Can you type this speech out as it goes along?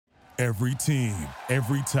Every team,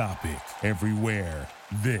 every topic, everywhere.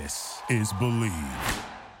 This is Believe.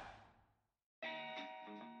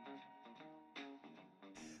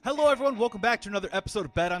 Hello, everyone. Welcome back to another episode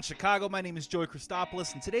of Bet on Chicago. My name is Joey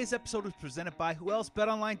Christopoulos, and today's episode is presented by who else?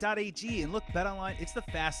 BetOnline.ag. And look, BetOnline, it's the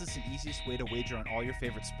fastest and easiest way to wager on all your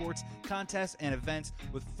favorite sports, contests, and events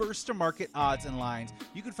with first-to-market odds and lines.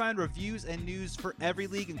 You can find reviews and news for every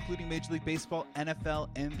league, including Major League Baseball, NFL,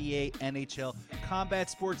 NBA, NHL, combat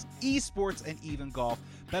sports, esports, and even golf.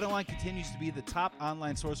 BetOnline continues to be the top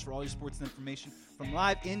online source for all your sports information, from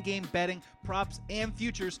live in-game betting, props, and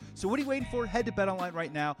futures. So what are you waiting for? Head to BetOnline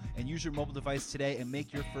right now and use your mobile device today and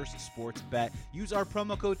make your first sports bet. Use our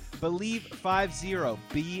promo code BELIEVE50,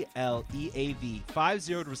 B-L-E-A-V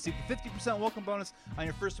 50 to receive a 50% welcome bonus on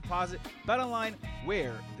your first deposit. BetOnline,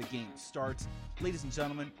 where the game starts. Ladies and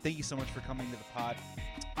gentlemen, thank you so much for coming to the pod.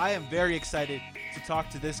 I am very excited to talk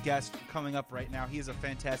to this guest coming up right now. He has a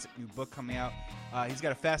fantastic new book coming out. He's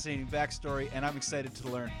got a fascinating backstory, and I'm excited to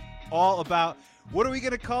learn all about, what are we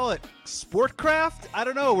going to call it? Sportcraft? I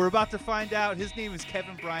don't know. We're about to find out. His name is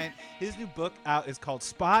Kevin Bryant. His new book out is called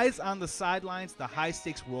Spies on the Sidelines, The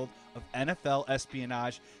High-Stakes World of NFL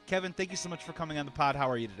Espionage. Kevin, thank you so much for coming on the pod. How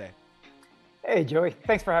are you today? Hey, Joey.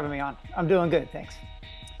 Thanks for having me on. I'm doing good, thanks.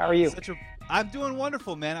 How are you? I'm doing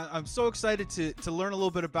wonderful, man. I'm so excited to learn a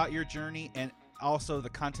little bit about your journey and also the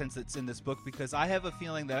contents that's in this book, because I have a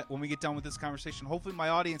feeling that when we get done with this conversation, hopefully my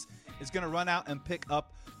audience is going to run out and pick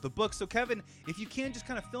up the book. So Kevin, if you can just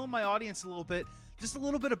kind of fill my audience a little bit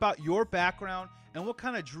about your background and what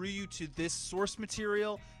kind of drew you to this source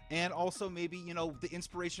material, and also maybe, the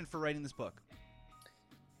inspiration for writing this book.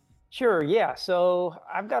 Sure, yeah. So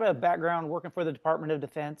I've got a background working for the Department of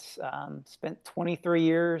Defense. Spent 23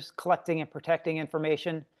 years collecting and protecting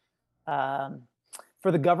information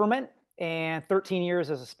for the government, and 13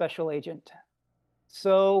 years as a special agent.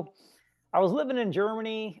 So I was living in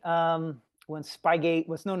Germany when Spygate,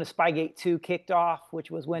 what's known as Spygate 2, kicked off,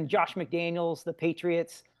 which was when Josh McDaniels, the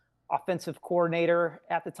Patriots offensive coordinator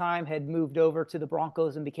at the time, had moved over to the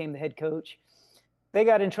Broncos and became the head coach. They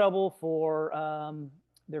got in trouble for,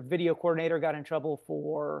 their video coordinator got in trouble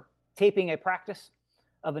for taping a practice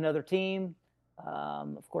of another team.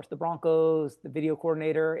 Of course, the Broncos, the video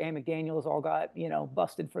coordinator, and McDaniels all got,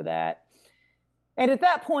 busted for that. And at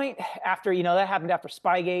that point, after, that happened after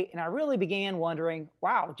Spygate, and I really began wondering,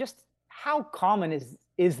 wow, just how common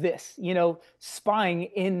is this, spying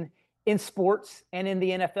in sports and in the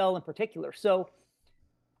NFL in particular. So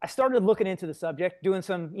I started looking into the subject, doing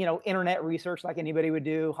some, internet research like anybody would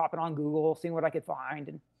do, hopping on Google, seeing what I could find.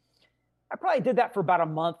 And I probably did that for about a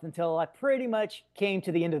month until I pretty much came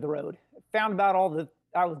to the end of the road, found about all that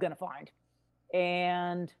I was going to find.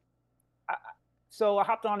 And so I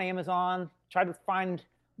hopped on Amazon, tried to find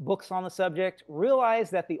books on the subject,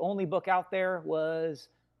 realized that the only book out there was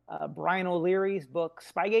Brian O'Leary's book,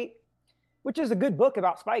 Spygate, which is a good book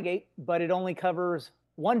about Spygate, but it only covers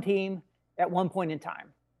one team at one point in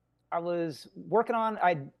time. I was working on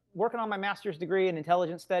my master's degree in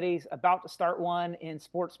intelligence studies, about to start one in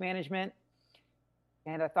sports management.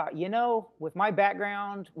 And I thought, with my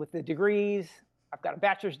background, with the degrees, I've got a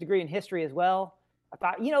bachelor's degree in history as well. I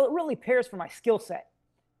thought, it really pairs for my skill set.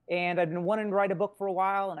 And I've been wanting to write a book for a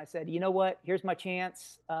while. And I said, you know what, here's my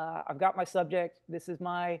chance. I've got my subject. This is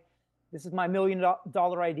my $1 million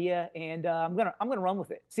idea. And I'm going to run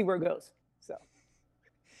with it, see where it goes. So.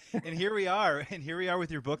 And here we are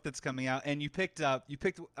with your book that's coming out. And you picked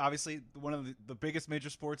obviously one of the biggest major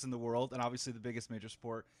sports in the world, and obviously the biggest major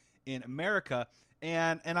sport in America.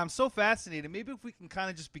 And I'm so fascinated. Maybe if we can kind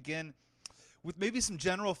of just begin with maybe some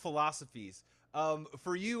general philosophies.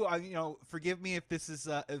 For you, forgive me if this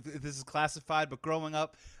is classified, but growing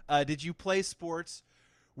up, did you play sports?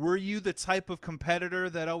 Were you the type of competitor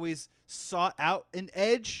that always sought out an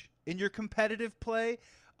edge in your competitive play?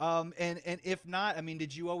 And if not,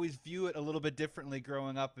 did you always view it a little bit differently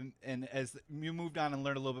growing up, and as you moved on and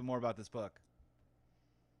learned a little bit more about this book?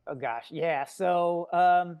 Oh gosh, yeah. So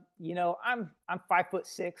I'm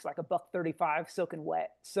 5'6", like a $135, soaking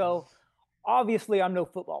wet. So obviously I'm no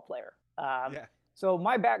football player. So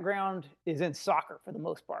my background is in soccer for the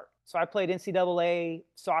most part. So I played NCAA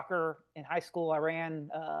soccer in high school. I ran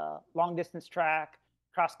long distance track,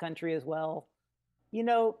 cross country as well.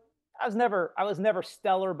 I was never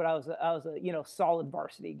stellar, but I was a solid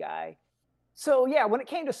varsity guy. So yeah, when it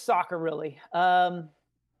came to soccer, really, I've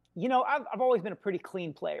always been a pretty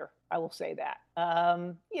clean player. I will say that.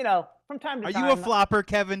 From time to time. Are you a flopper,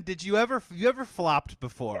 Kevin? Did you ever flopped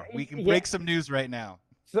before? We can break some news right now.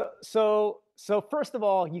 So first of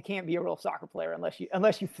all, you can't be a real soccer player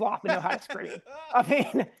unless you flop and know how to scream. I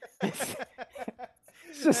mean,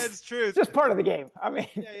 That's true. It's just part of the game. I mean,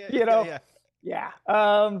 Yeah. yeah.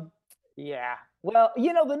 Yeah. Well, the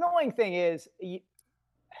annoying thing is you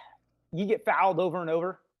get fouled over and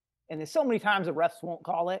over, and there's so many times the refs won't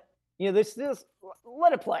call it. There's just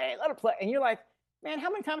let it play, and you're like, man,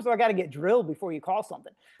 how many times do I got to get drilled before you call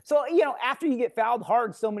something? So after you get fouled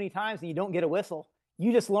hard so many times and you don't get a whistle,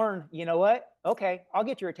 you just learn. You know what? Okay, I'll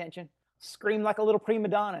get your attention. Scream like a little prima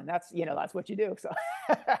donna, and that's what you do. So.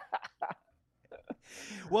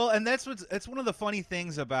 Well, and that's one of the funny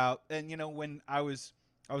things about, and when I was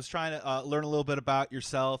trying to learn a little bit about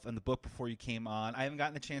yourself and the book before you came on. I haven't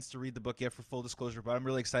gotten a chance to read the book yet, for full disclosure, but I'm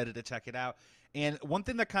really excited to check it out. And one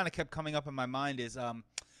thing that kind of kept coming up in my mind is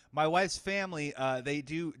my wife's family.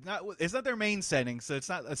 It's not their main setting, so it's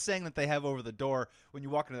not a saying that they have over the door when you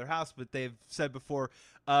walk into their house. But they've said before,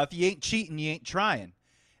 if you ain't cheating, you ain't trying.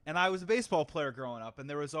 And I was a baseball player growing up, and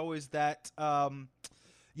there was always that, a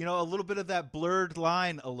little bit of that blurred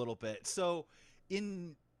line a little bit. So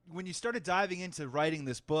when you started diving into writing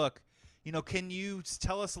this book, can you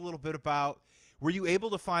tell us a little bit about, were you able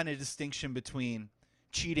to find a distinction between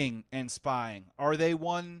cheating and spying? Are they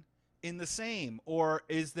one in the same, or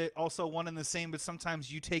is that also one in the same, but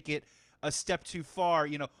sometimes you take it a step too far?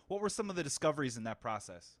 What were some of the discoveries in that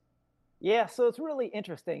process? Yeah, so it's really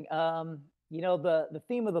interesting. The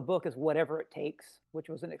theme of the book is whatever it takes, which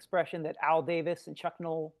was an expression that Al Davis and Chuck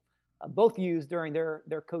Noll both used during their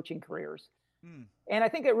coaching careers. And I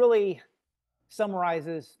think it really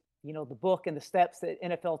summarizes, the book and the steps that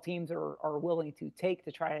NFL teams are willing to take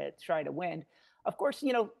to try to win. Of course,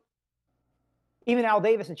 even Al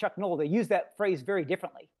Davis and Chuck Noll, they use that phrase very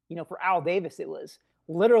differently. For Al Davis, it was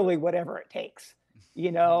literally whatever it takes,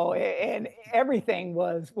 and everything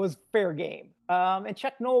was fair game. And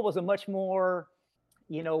Chuck Noll was a much more,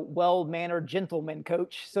 well-mannered gentleman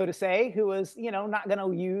coach, so to say, who was, not going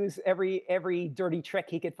to use every dirty trick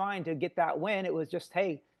he could find to get that win. It was just,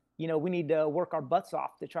 hey, we need to work our butts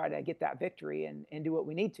off to try to get that victory and do what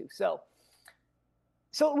we need to. So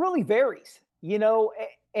it really varies,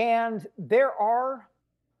 and there are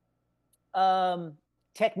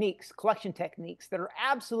collection techniques that are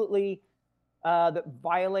absolutely that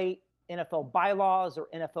violate NFL bylaws or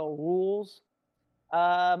NFL rules.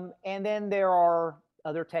 And then there are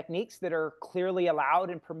other techniques that are clearly allowed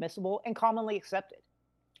and permissible and commonly accepted.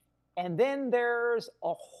 And then there's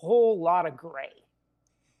a whole lot of gray,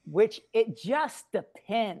 which it just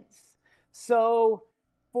depends. So,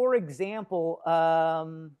 for example,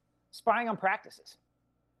 spying on practices.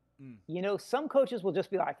 Some coaches will just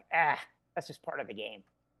be like, that's just part of the game.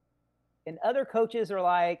 And other coaches are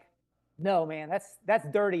like, no, man, that's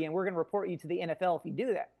dirty, and we're going to report you to the NFL if you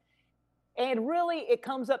do that. And really, it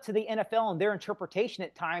comes up to the NFL and their interpretation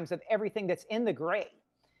at times of everything that's in the gray.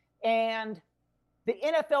 And the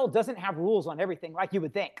NFL doesn't have rules on everything like you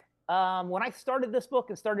would think. When I started this book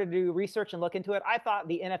and started to do research and look into it, I thought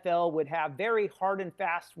the NFL would have very hard and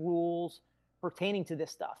fast rules pertaining to this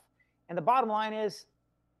stuff. And the bottom line is,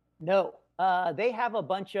 no. They have a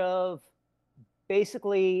bunch of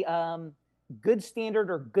basically good standard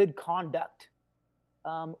or good conduct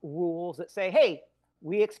rules that say, hey,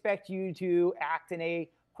 we expect you to act in a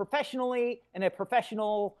professional,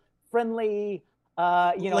 friendly,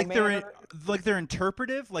 manner. They're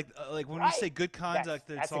interpretive, like when Right. you say good conduct,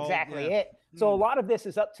 that's all, exactly yeah. it. So a lot of this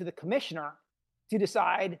is up to the commissioner to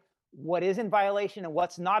decide what is in violation and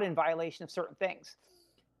what's not in violation of certain things.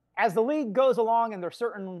 As the league goes along and there are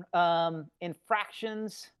certain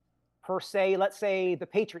infractions per se, let's say the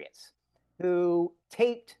Patriots, who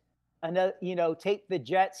taped the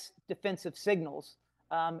Jets' defensive signals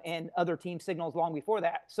and other team signals long before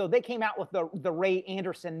that. So they came out with the Ray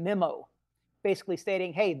Anderson memo, basically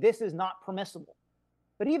stating, hey, this is not permissible.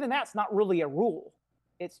 But even that's not really a rule.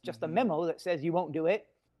 It's just a memo that says you won't do it.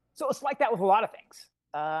 So it's like that with a lot of things.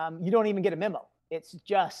 You don't even get a memo. It's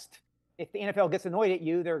just, if the NFL gets annoyed at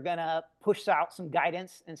you, they're going to push out some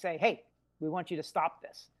guidance and say, hey, we want you to stop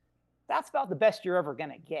this. That's about the best you're ever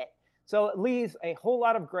going to get. So it leaves a whole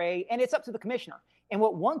lot of gray, and it's up to the commissioner. And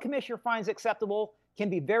what one commissioner finds acceptable can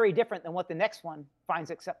be very different than what the next one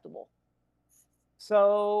finds acceptable.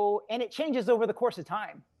 So, and it changes over the course of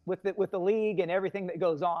time with the league and everything that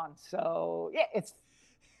goes on. So yeah,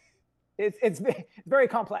 it's very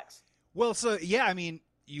complex. Well, so yeah, I mean,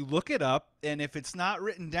 you look it up, and if it's not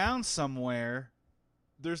written down somewhere,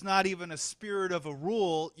 there's not even a spirit of a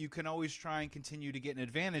rule. You can always try and continue to get an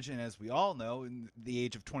advantage. And as we all know, in the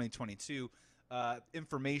age of 2022,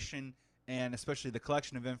 information, and especially the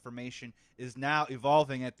collection of information, is now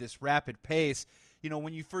evolving at this rapid pace.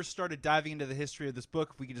 When you first started diving into the history of this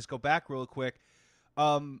book, if we could just go back real quick,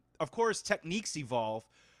 of course, techniques evolve.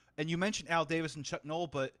 and you mentioned Al Davis and Chuck Noll,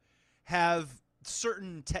 but have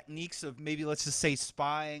certain techniques of maybe, let's just say,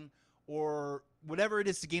 spying or whatever it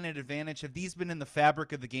is to gain an advantage, have these been in the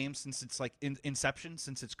fabric of the game since its like inception,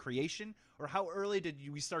 since its creation? Or how early did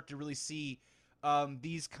we start to really see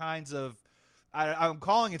these kinds of, I'm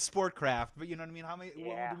calling it sportcraft, but you know what I mean?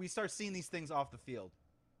 When did we start seeing these things off the field?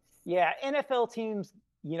 Yeah, NFL teams,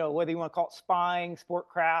 whether you want to call it spying,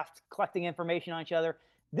 sportcraft, collecting information on each other,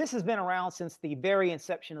 this has been around since the very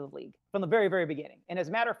inception of the league, from the very, very beginning. And as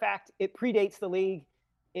a matter of fact, it predates the league.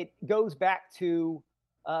 It goes back to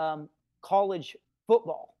college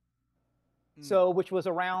football, which was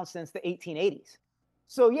around since the 1880s.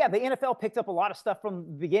 So yeah, the NFL picked up a lot of stuff from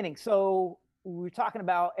the beginning. So we're talking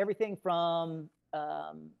about everything from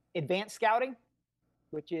advanced scouting,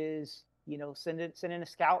 which is sending a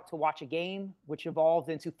scout to watch a game, which evolved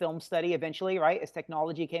into film study eventually, right, as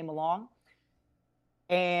technology came along.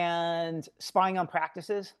 And spying on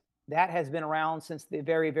practices, that has been around since the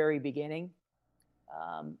very, very beginning.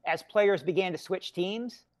 As players began to switch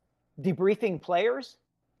teams, debriefing players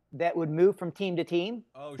that would move from team to team.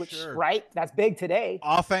 Oh, which, sure. Right? That's big today.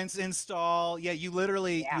 Offense install. Yeah, you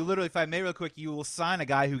literally, if I may real quick, you will sign a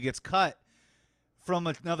guy who gets cut from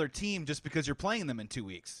another team just because you're playing them in 2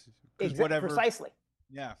 weeks. Whatever. Precisely.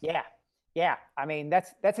 Yeah. Yeah. I mean,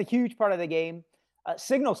 that's a huge part of the game.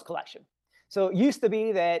 Signals collection. So it used to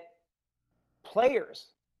be that players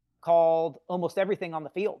called almost everything on the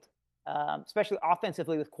field, especially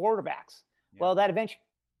offensively with quarterbacks. Yeah. Well, that eventually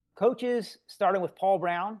coaches, starting with Paul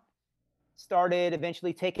Brown, started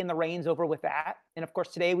eventually taking the reins over with that. And of course,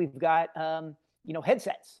 today we've got,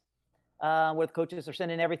 headsets where the coaches are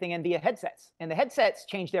sending everything in via headsets. And the headsets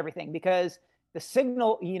changed everything because the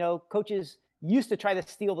signal, coaches used to try to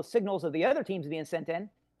steal the signals of the other teams being sent in.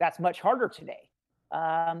 That's much harder today.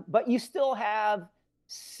 But you still have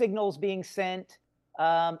signals being sent,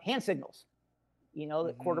 hand signals,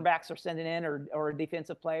 that quarterbacks are sending in or a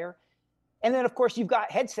defensive player. And then, of course, you've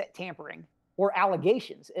got headset tampering or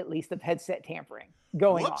allegations, at least, of headset tampering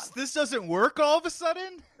going on. This doesn't work all of a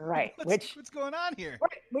sudden? Right. What's going on here?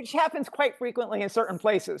 Right, which happens quite frequently in certain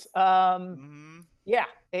places. Yeah.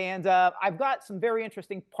 And I've got some very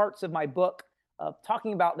interesting parts of my book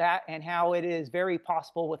talking about that and how it is very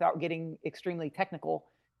possible without getting extremely technical,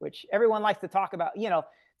 which everyone likes to talk about.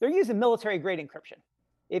 They're using military grade encryption.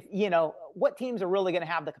 If, what teams are really going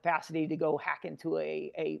to have the capacity to go hack into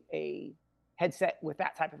a headset with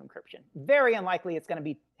that type of encryption? Very unlikely it's going to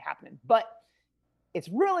be happening, but it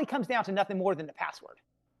really comes down to nothing more than the password.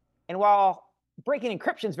 And while breaking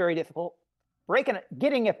encryption is very difficult,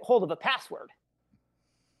 getting a hold of a password,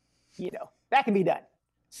 that can be done.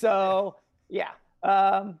 So yeah,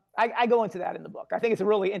 I go into that in the book. I think it's a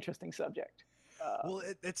really interesting subject. Well,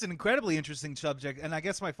 it's an incredibly interesting subject. And I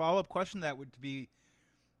guess my follow-up question to that would be,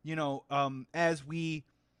 as we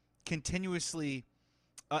continuously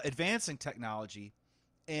advancing technology,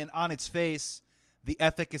 and on its face, the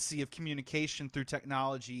efficacy of communication through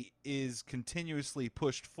technology is continuously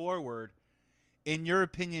pushed forward. In your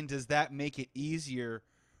opinion, does that make it easier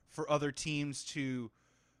for other teams to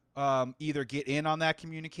either get in on that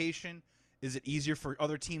communication? Is it easier for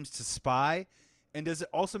other teams to spy? And does it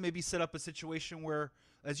also maybe set up a situation where,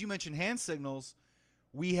 as you mentioned, hand signals,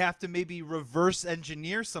 we have to maybe reverse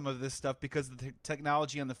engineer some of this stuff because of the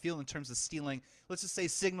technology on the field in terms of stealing, let's just say,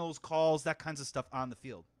 signals, calls, that kinds of stuff on the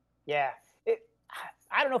field? Yeah.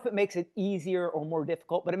 I don't know if it makes it easier or more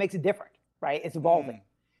difficult, but it makes it different, right? It's evolving.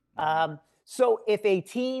 So if a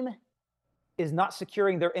team is not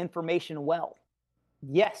securing their information well,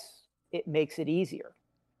 yes, it makes it easier.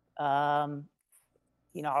 I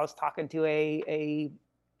was talking to a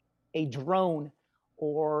drone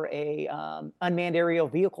or a unmanned aerial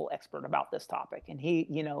vehicle expert about this topic, and he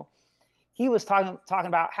was talking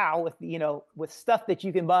about how with stuff that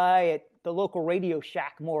you can buy at the local Radio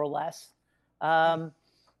Shack, more or less, and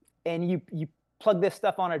you plug this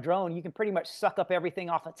stuff on a drone, you can pretty much suck up everything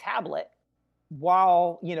off a tablet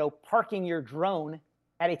while parking your drone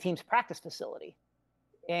at a team's practice facility.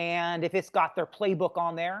 And if it's got their playbook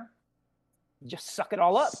on there, just suck it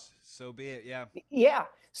all up. So be it. Yeah. Yeah.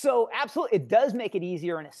 So absolutely, it does make it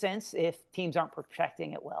easier in a sense if teams aren't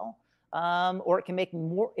protecting it well, or it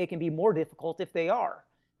can be more difficult if they are,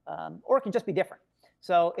 or it can just be different.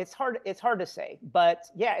 So it's hard to say, but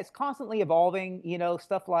yeah, it's constantly evolving.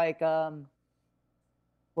 Stuff like,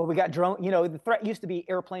 we got drone. The threat used to be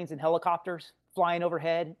airplanes and helicopters flying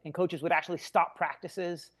overhead, and coaches would actually stop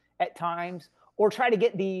practices at times or try to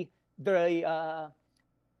get the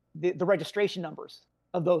registration numbers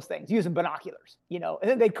of those things using binoculars, and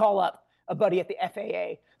then they'd call up a buddy at the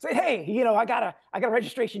FAA, say, hey, you know, I got a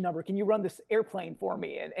registration number. Can you run this airplane for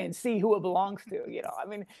me and see who it belongs to? You know, I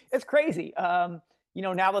mean, it's crazy. You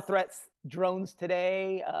know, now the threats, drones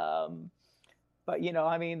today. But, you know,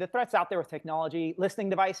 I mean, the threats out there with technology, listening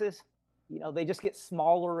devices, you know, they just get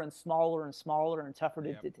smaller and smaller and smaller and tougher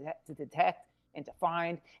to detect and to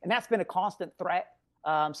find. And that's been a constant threat,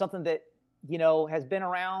 something that, you know, has been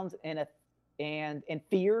around and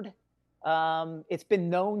feared. It's been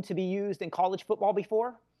known to be used in college football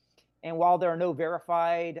before. And while there are no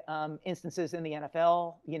verified instances in the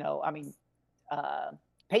NFL, you know, I mean,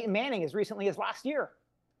 Peyton Manning, as recently as last year,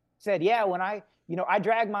 said, yeah, when I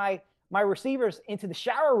dragged my receivers into the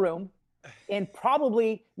shower room and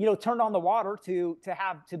probably, you know, turned on the water to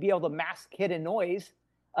be able to mask hidden noise,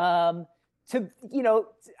 to, you know,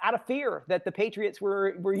 out of fear that the Patriots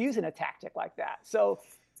were using a tactic like that. So,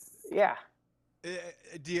 yeah.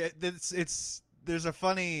 There's a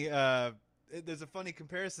funny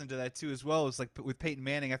comparison to that too as well. It's like with Peyton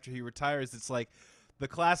Manning after he retires, it's like the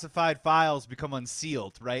classified files become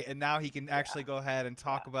unsealed, right? And now he can actually go ahead and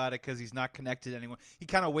talk about it because he's not connected to anyone. He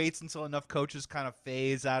kind of waits until enough coaches kind of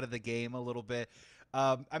phase out of the game a little bit.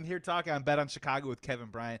 I'm here talking on Bet on Chicago with Kevin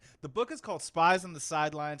Bryant. The book is called Spies on the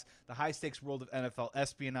Sidelines, The High-Stakes World of NFL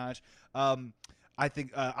Espionage. I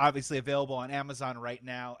think obviously available on Amazon right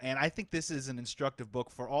now. And I think this is an instructive book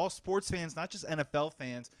for all sports fans, not just NFL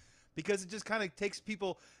fans, because it just kind of takes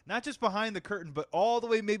people not just behind the curtain, but all the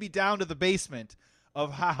way maybe down to the basement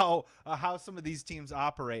of how some of these teams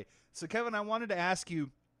operate. So, Kevin, I wanted to ask you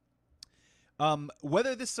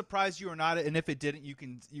whether this surprised you or not, and if it didn't,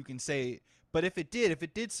 you can say. But if it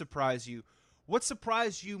did surprise you, what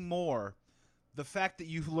surprised you more? The fact that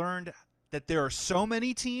you've learned that there are so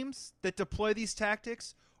many teams that deploy these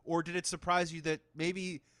tactics, or did it surprise you that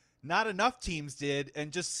maybe not enough teams did,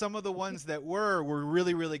 and just some of the ones that were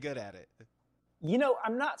really, really good at it? You know,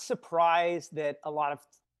 I'm not surprised that a lot of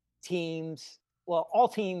teams, well, all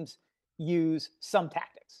teams use some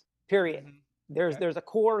tactics, period. Mm-hmm. There's a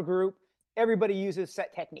core group. Everybody uses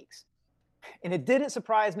set techniques. And it didn't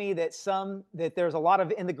surprise me that there's a lot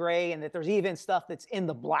of in the gray, and that there's even stuff that's in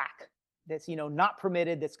the black that's, you know, not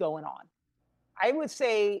permitted, that's going on. I would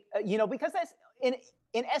say, you know, because that's in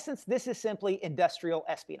essence, this is simply industrial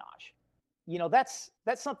espionage. You know, that's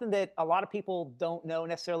something that a lot of people don't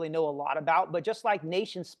necessarily know a lot about, but just like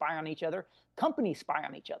nations spy on each other, companies spy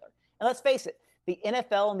on each other. And let's face it, the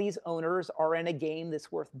NFL and these owners are in a game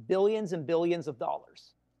that's worth billions and billions of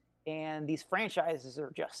dollars. And these franchises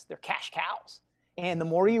are they're cash cows. And the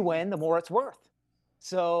more you win, the more it's worth.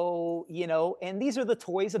 So, you know, and these are the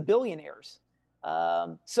toys of billionaires.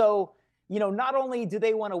 So, you know, not only do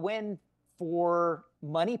they want to win for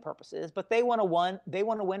money purposes, but they want to win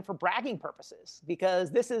for bragging purposes,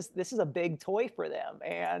 because this is a big toy for them.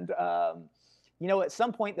 And, you know, at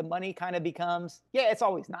some point the money kind of becomes, yeah, it's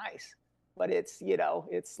always nice, but it's, you know,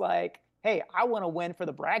 it's like, hey, I want to win for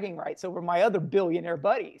the bragging rights over my other billionaire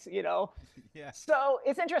buddies, you know? Yeah. So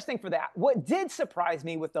it's interesting for that. What did surprise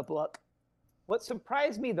me with the book, what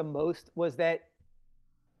surprised me the most was that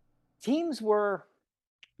teams were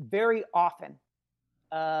very often,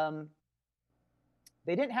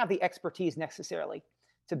 they didn't have the expertise necessarily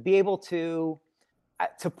to be able to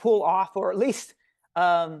pull off, or at least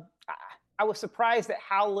I was surprised at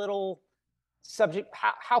how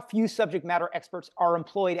few subject matter experts are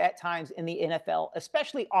employed at times in the NFL,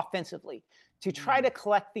 especially offensively, to try to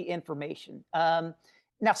collect the information.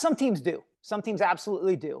 Now, some teams do. Some teams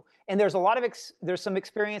absolutely do. And there's a lot of there's some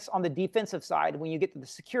experience on the defensive side when you get to the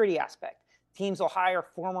security aspect. Teams will hire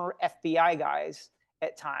former FBI guys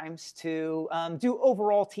at times to do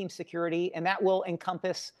overall team security, and that will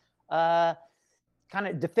encompass kind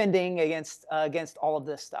of defending against all of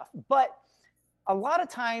this stuff. But a lot of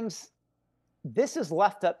times, this is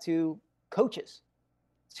left up to coaches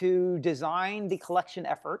to design the collection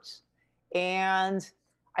efforts. And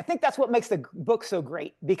I think that's what makes the book so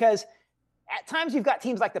great, because at times you've got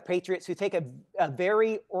teams like the Patriots who take a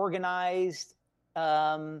very organized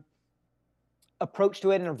approach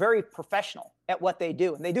to it and are very professional at what they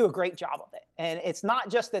do. And they do a great job of it. And it's not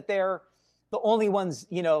just that they're the only ones,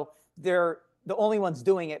 you know, they're the only ones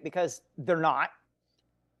doing it, because they're not,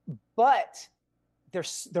 but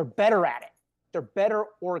they're better at it. They're better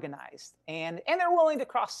organized, and they're willing to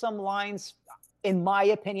cross some lines, in my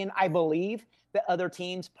opinion, I believe, that other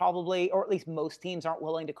teams probably, or at least most teams, aren't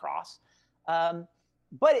willing to cross.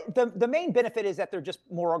 But the main benefit is that they're just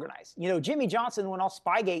more organized. You know, Jimmy Johnson, when all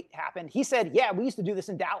Spygate happened, he said, yeah, we used to do this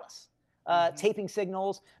in Dallas, taping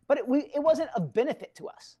signals, but it wasn't a benefit to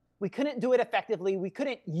us. We couldn't do it effectively. We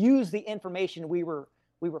couldn't use the information we were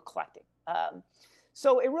collecting.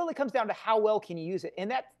 So it really comes down to how well can you use it. And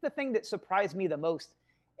that's the thing that surprised me the most.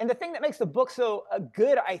 And the thing that makes the book so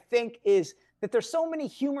good, I think, is that there's so many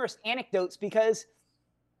humorous anecdotes because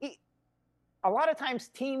a lot of times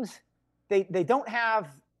teams, they don't have,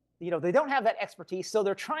 they don't have that expertise. So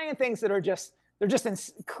they're trying things that are just,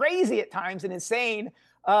 crazy at times and insane,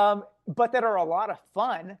 but that are a lot of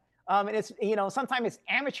fun. And it's, sometimes it's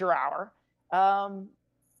amateur hour.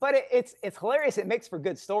 But it's hilarious. It makes for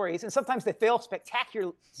good stories. And sometimes they fail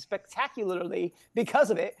spectacularly because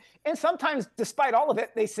of it. And sometimes, despite all of it,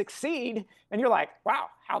 they succeed. And you're like, wow,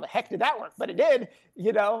 how the heck did that work? But it did,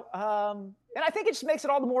 And I think it just makes it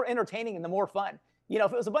all the more entertaining and the more fun.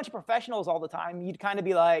 If it was a bunch of professionals all the time, you'd kind of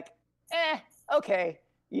be like, okay.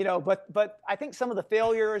 But I think some of the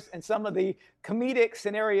failures and some of the comedic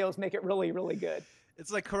scenarios make it really, really good.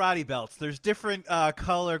 It's like karate belts. There's different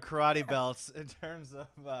color karate belts in terms of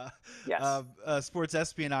yes. Sports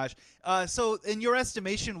espionage. So in your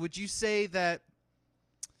estimation, would you say that,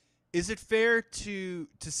 is it fair to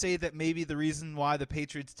say that maybe the reason why the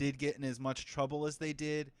Patriots did get in as much trouble as they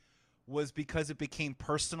did was because it became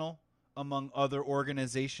personal among other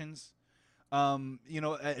organizations?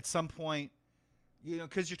 At some point,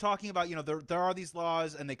 because you're talking about, there are these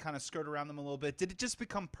laws and they kind of skirt around them a little bit. Did it just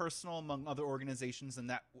become personal among other organizations and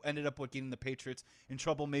that ended up getting the Patriots in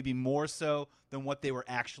trouble maybe more so than what they were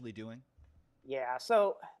actually doing? Yeah.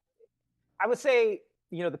 So I would say,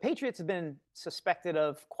 the Patriots have been suspected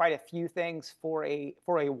of quite a few things for a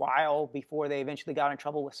while before they eventually got in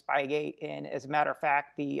trouble with Spygate. And as a matter of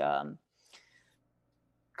fact, the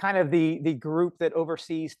kind of the group that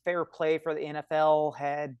oversees fair play for the NFL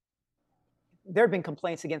there have been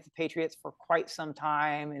complaints against the Patriots for quite some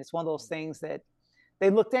time. And it's one of those things that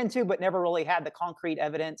they looked into, but never really had the concrete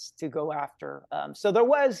evidence to go after. So there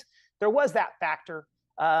was that factor.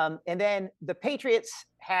 And then the Patriots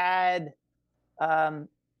had,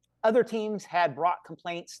 other teams had brought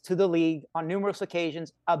complaints to the league on numerous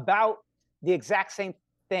occasions about the exact same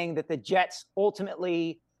thing that the Jets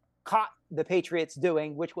ultimately caught the Patriots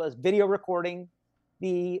doing, which was video recording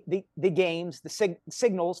the games, the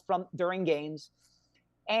signals from during games.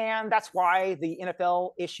 And that's why the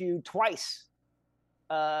NFL issued twice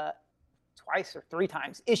or three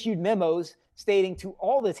times, issued memos stating to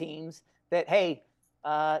all the teams that, hey,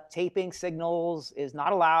 taping signals is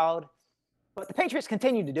not allowed. But the Patriots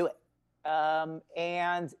continued to do it.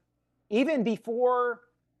 And even before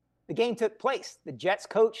the game took place, the Jets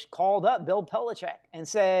coach called up Bill Belichick and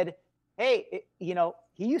said, hey,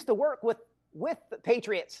 he used to work with the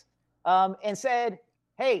Patriots, and said,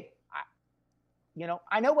 hey,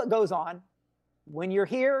 I know what goes on when you're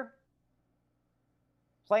here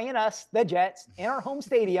playing us, the Jets, in our home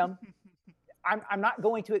stadium. I'm not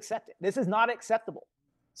going to accept it. This is not acceptable.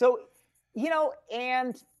 So,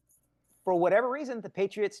 and for whatever reason, the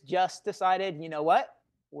Patriots just decided, you know what,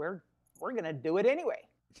 we're going to do it anyway.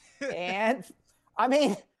 And I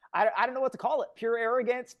mean, I don't know what to call it. Pure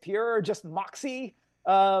arrogance, pure just moxie.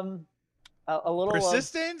 A little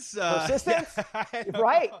persistence, persistence, yeah,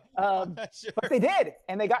 right? Sure. But they did,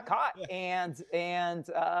 and they got caught, and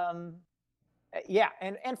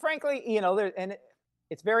frankly,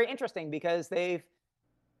 it's very interesting because they've,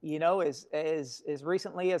 as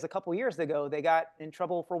recently as a couple years ago, they got in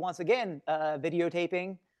trouble for once again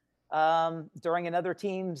videotaping during another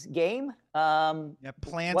team's game.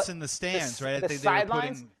 Plants in the stands, right? The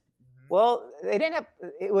sidelines. Well, they didn't have,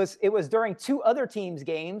 it was during two other teams'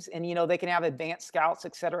 games, and they can have advanced scouts,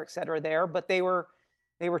 et cetera there, but they were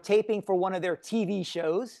taping for one of their TV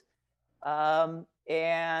shows.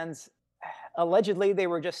 And allegedly they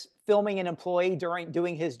were just filming an employee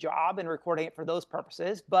doing his job and recording it for those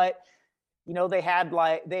purposes. But, they had,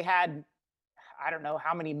 I don't know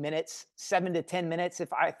how many minutes, 7 to 10 minutes,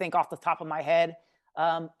 if I think off the top of my head,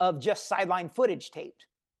 of just sideline footage taped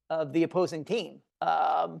of the opposing team.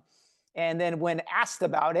 And then when asked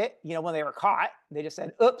about it, when they were caught, they just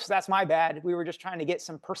said, oops, that's my bad. We were just trying to get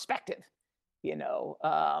some perspective. What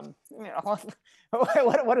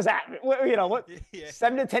is that? What, Yeah.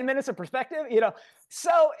 7 to 10 minutes of perspective,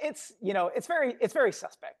 so it's very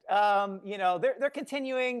suspect. They're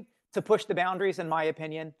continuing to push the boundaries, in my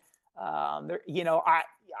opinion. I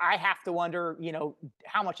have to wonder,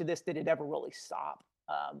 how much of this did it ever really stop?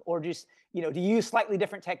 Or just, do you use slightly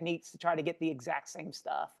different techniques to try to get the exact same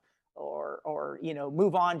stuff? Or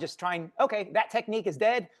move on, just trying, okay, that technique is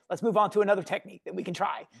dead. Let's move on to another technique that we can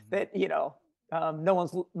try that, no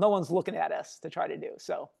one's looking at us to try to do.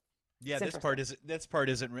 So Yeah, It's interesting. this part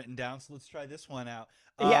isn't written down, so let's try this one out.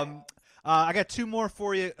 Yeah. I got two more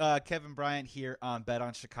for you. Kevin Bryant here on Bet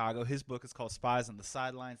on Chicago. His book is called Spies on the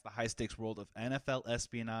Sidelines: The High Stakes World of NFL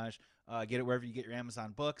Espionage. Get it wherever you get your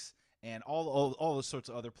Amazon books and all those sorts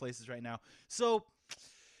of other places right now. So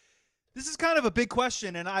this is kind of a big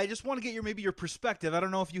question, and I just want to get your perspective. I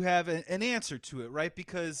don't know if you have an answer to it, right?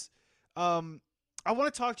 Because I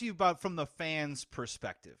want to talk to you about from the fans'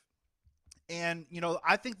 perspective. And,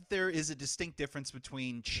 I think there is a distinct difference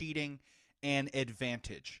between cheating and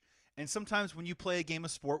advantage. And sometimes when you play a game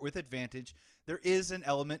of sport with advantage, there is an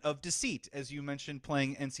element of deceit. As you mentioned,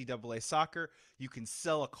 playing NCAA soccer, you can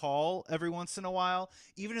sell a call every once in a while.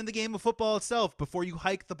 Even in the game of football itself, before you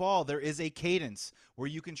hike the ball, there is a cadence where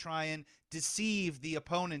you can try and deceive the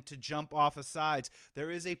opponent to jump off of sides.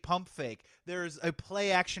 There is a pump fake. There's a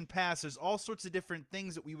play action pass. There's all sorts of different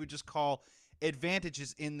things that we would just call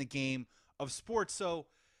advantages in the game of sports. So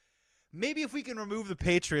maybe if we can remove the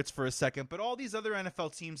Patriots for a second, but all these other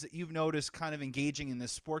NFL teams that you've noticed kind of engaging in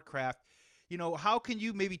this sport craft, how can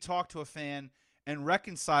you maybe talk to a fan and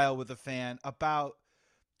reconcile with a fan about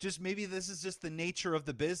just maybe this is just the nature of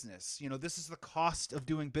the business? This is the cost of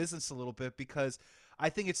doing business a little bit, because I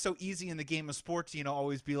think it's so easy in the game of sports,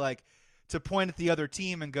 always be like, to point at the other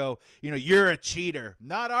team and go, you're a cheater.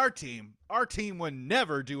 Not our team. Our team would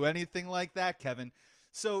never do anything like that, Kevin.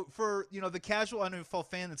 So for, the casual NFL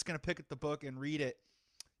fan that's going to pick up the book and read it,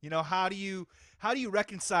 how do you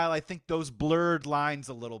reconcile, I think, those blurred lines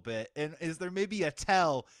a little bit? And is there maybe a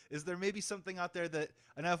tell? Is there maybe something out there that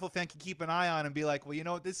an NFL fan can keep an eye on and be like,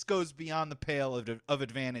 well, this goes beyond the pale of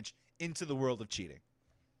advantage into the world of cheating?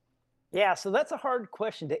 Yeah, so that's a hard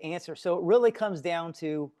question to answer. So it really comes down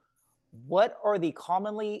to what are the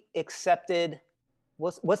commonly accepted,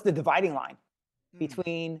 what's the dividing line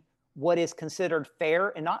between what is considered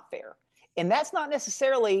fair and not fair. And that's not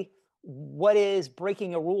necessarily what is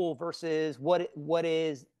breaking a rule versus what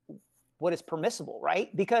is permissible,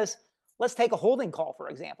 right? Because let's take a holding call, for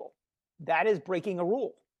example. That is breaking a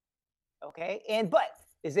rule. Okay? But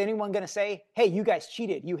is anyone going to say, hey, you guys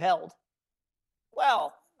cheated, you held?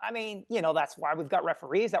 Well, I mean, that's why we've got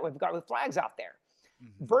referees, that we've got with flags out there.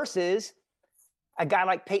 Versus a guy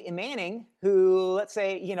like Peyton Manning, who, let's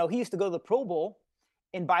say, he used to go to the Pro Bowl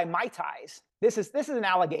and buy Mai Tais. This is an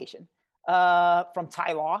allegation from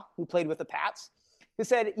Ty Law, who played with the Pats, who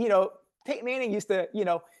said, Peyton Manning used to,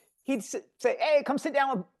 he'd say, hey, come sit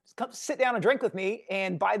down and drink with me,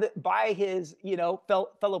 and buy his,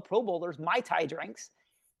 fellow Pro Bowlers Mai Tai drinks.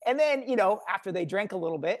 And then, after they drank a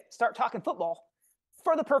little bit, start talking football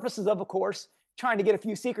for the purposes of course, trying to get a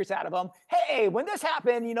few secrets out of them. Hey, when this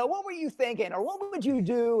happened, what were you thinking? Or what would you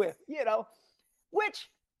do if, which,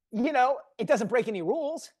 it doesn't break any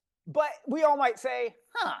rules, but we all might say,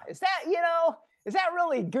 is that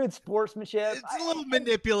really good sportsmanship? It's a little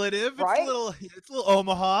manipulative. Right? It's a little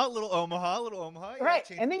Omaha. Right.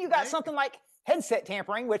 And then you got something like headset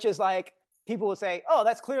tampering, which is like, people will say, oh,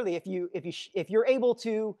 that's clearly if you're able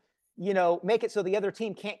to, make it so the other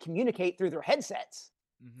team can't communicate through their headsets,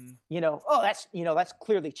 that's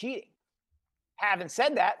clearly cheating. Having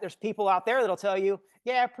said that, there's people out there that'll tell you,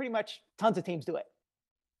 yeah, pretty much tons of teams do it.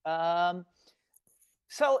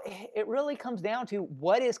 So it really comes down to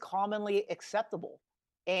what is commonly acceptable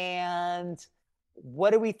and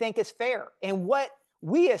what do we think is fair, and what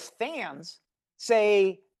we as fans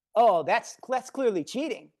say, oh, that's clearly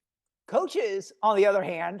cheating. Coaches, on the other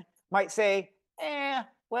hand, might say,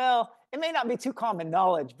 well, it may not be too common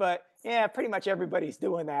knowledge, but yeah, pretty much everybody's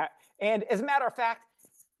doing that. And as a matter of fact,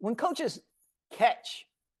 when coaches catch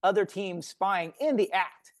other teams spying in the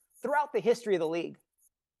act throughout the history of the league,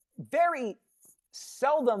 very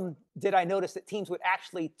seldom did I notice that teams would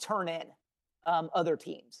actually turn in other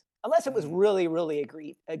teams, unless it was really, really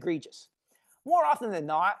egregious. More often than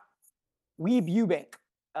not, Weeb Ewbank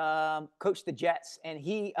coached the Jets, and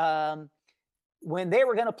he, when they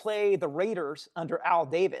were going to play the Raiders under Al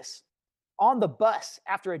Davis, on the bus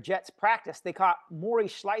after a Jets practice, they caught Maury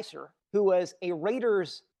Schleicher, who was a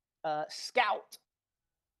Raiders scout,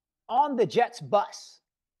 on the Jets bus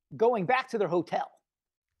going back to their hotel,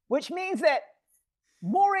 which means that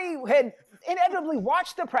Maury had inevitably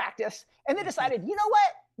watched the practice and then decided, you know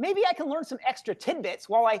what? Maybe I can learn some extra tidbits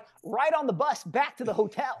while I ride on the bus back to the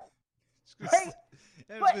hotel. Right?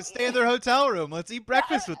 I was going to stay in their hotel room. Let's eat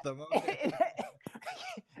breakfast with them. Okay.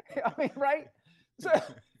 I mean, right? So,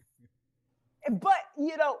 but,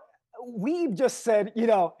 we've just said,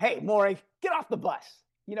 hey, Maury, get off the bus.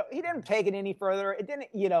 He didn't take it any further. It didn't,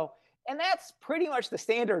 and that's pretty much the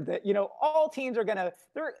standard that, all teams are they're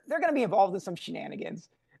going to be involved in some shenanigans.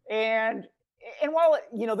 And And while,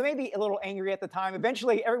 they may be a little angry at the time,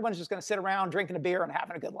 eventually everyone's just going to sit around drinking a beer and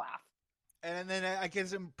having a good laugh. And then I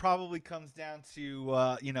guess it probably comes down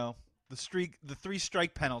to, the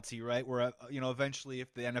 3-strike penalty, right? Where, eventually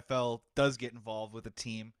if the NFL does get involved with a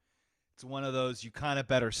team, it's one of those you kind of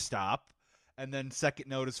better stop. And then second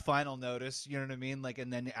notice, final notice, you know what I mean?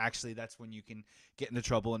 And then actually that's when you can get into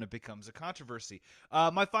trouble and it becomes a controversy.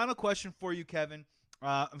 My final question for you, Kevin.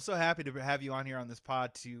 I'm so happy to have you on here on this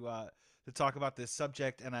pod to talk about this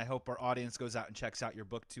subject, and I hope our audience goes out and checks out your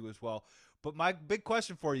book too as well. But my big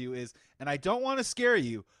question for you is, and I don't want to scare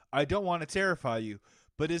you, I don't want to terrify you,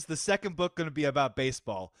 but is the second book going to be about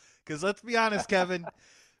baseball? Because let's be honest, Kevin,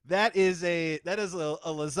 that is a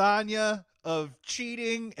lasagna of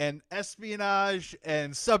cheating and espionage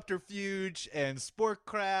and subterfuge and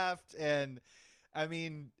sportcraft. And I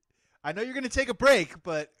mean, I know you're going to take a break,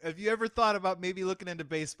 but have you ever thought about maybe looking into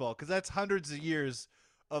baseball? Because that's hundreds of years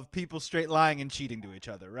of people straight lying and cheating to each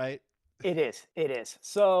other, right? It is.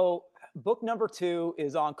 So book number 2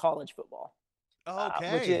 is on college football.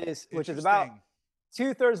 Okay. Which is about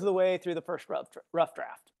 2/3 of the way through the first rough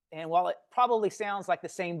draft. And while it probably sounds like the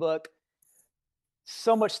same book,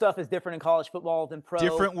 so much stuff is different in college football than pro.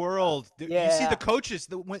 Different world. Yeah. You see the coaches.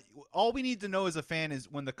 All we need to know as a fan is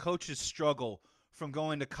when the coaches struggle from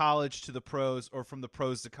going to college to the pros or from the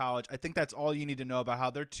pros to college. I think that's all you need to know about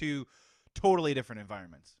how they're two totally different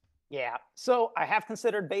environments. Yeah. So I have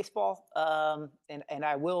considered baseball, and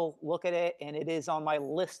I will look at it, and it is on my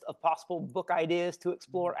list of possible book ideas to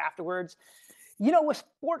explore afterwards. With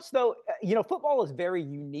sports, though, football is very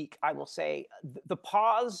unique, I will say. The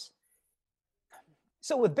pause.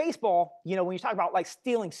 So with baseball, when you talk about like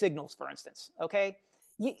stealing signals, for instance, okay,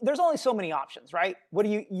 there's only so many options, right?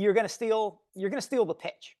 You're going to steal the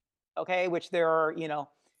pitch, okay, which there are,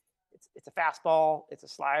 it's a fastball, it's a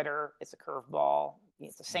slider, it's a curveball,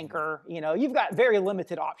 it's a sinker. You've got very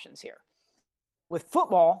limited options here. With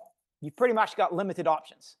football, you've pretty much got limited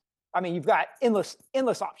options. I mean, you've got endless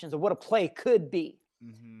options of what a play could be.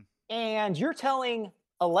 Mm-hmm. And you're telling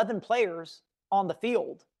 11 players on the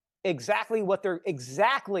field exactly what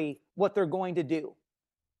they're going to do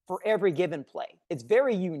for every given play. It's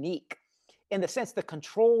very unique in the sense the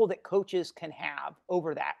control that coaches can have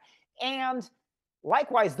over that. And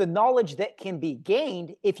likewise, the knowledge that can be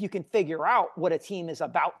gained if you can figure out what a team is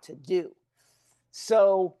about to do.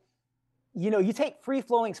 So, you take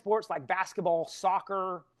free-flowing sports like basketball,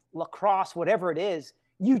 soccer, lacrosse, whatever it is,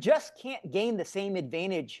 you just can't gain the same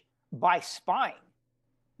advantage by spying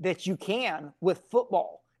that you can with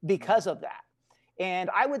football because of that. And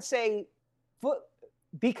I would say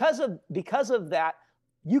because of that,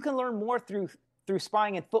 you can learn more through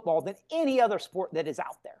spying in football than any other sport that is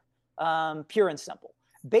out there. Pure and simple.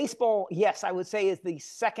 Baseball, yes, I would say is the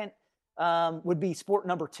second, would be sport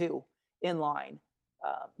number 2 in line.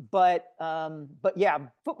 But yeah,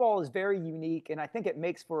 football is very unique, and I think it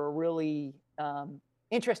makes for a really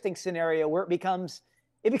interesting scenario where it becomes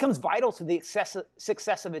vital to the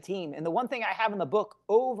success of a team. And the one thing I have in the book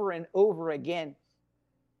over and over again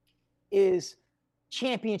is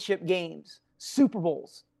championship games, Super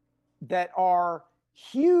Bowls that are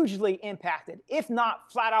hugely impacted, if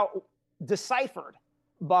not flat out deciphered,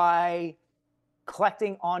 by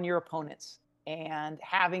collecting on your opponents and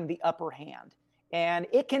having the upper hand. And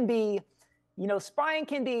it can be, spying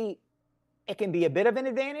can be a bit of an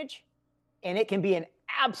advantage, and it can be an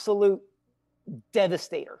absolute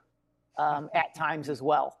devastator at times as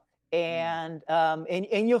well. And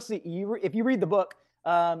you'll see, if you read the book,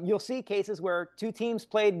 you'll see cases where 2 teams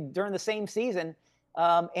played during the same season,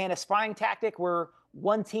 and a spying tactic where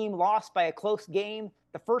one team lost by a close game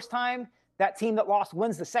the first time, that team that lost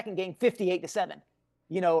wins the second game 58-7,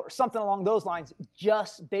 or something along those lines,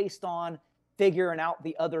 just based on figuring out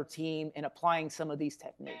the other team and applying some of these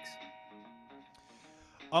techniques.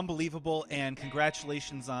 Unbelievable, and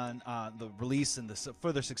congratulations on the release and the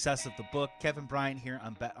further success of the book. Kevin Bryant here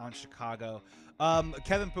on Bet on Chicago.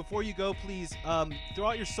 Kevin, before you go, please throw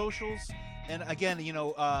out your socials. And again,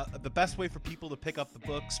 the best way for people to pick up the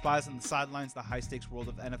book, Spies on the Sidelines, the high-stakes world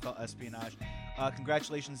of NFL espionage.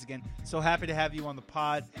 Congratulations again. So happy to have you on the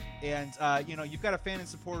pod. And, you've got a fan and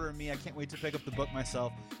supporter in me. I can't wait to pick up the book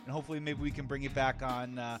myself. And hopefully maybe we can bring it back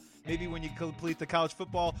on maybe when you complete the college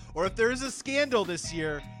football. Or if there is a scandal this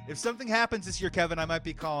year, if something happens this year, Kevin, I might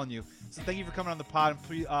be calling you. So thank you for coming on the pod.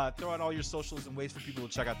 And throw out all your socials and ways for people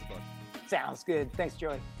to check out the book. Sounds good. Thanks,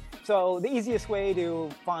 Joey. So the easiest way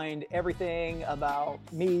to find everything about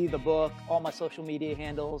me, the book, all my social media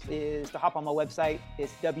handles is to hop on my website.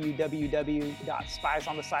 It's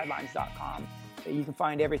www.spiesonthesidelines.com. You can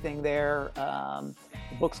find everything there. The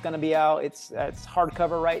book's going to be out. It's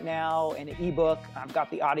hardcover right now and an ebook. I've got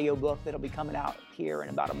the audio book that'll be coming out here in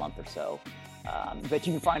about a month or so. But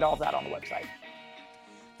you can find all of that on the website.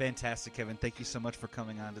 Fantastic, Kevin. Thank you so much for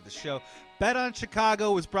coming on to the show. Bet on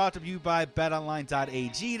Chicago was brought to you by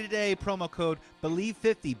betonline.ag today. Promo code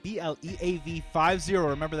BELIEVE50, BLEAV50.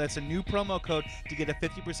 Remember, that's a new promo code to get a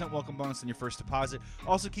 50% welcome bonus on your first deposit.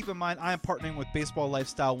 Also, keep in mind, I am partnering with Baseball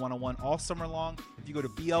Lifestyle 101 all summer long. If you go to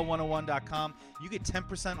BL101.com, you get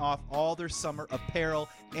 10% off all their summer apparel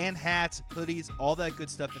and hats, hoodies, all that good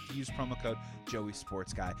stuff if you use promo code Joey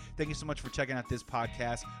Sports Guy. Thank you so much for checking out this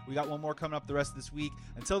podcast. We got one more coming up the rest of this week.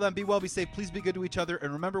 Until then, be well, be safe. Please be good to each other.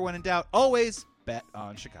 And remember, when in doubt, always bet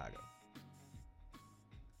on Chicago.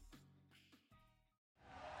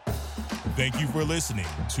 Thank you for listening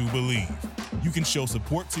to Believe. You can show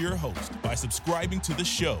support to your host by subscribing to the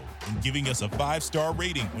show and giving us a 5-star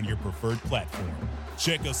rating on your preferred platform.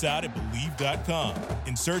 Check us out at Believe.com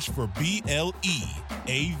and search for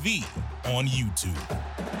BLEAV on YouTube.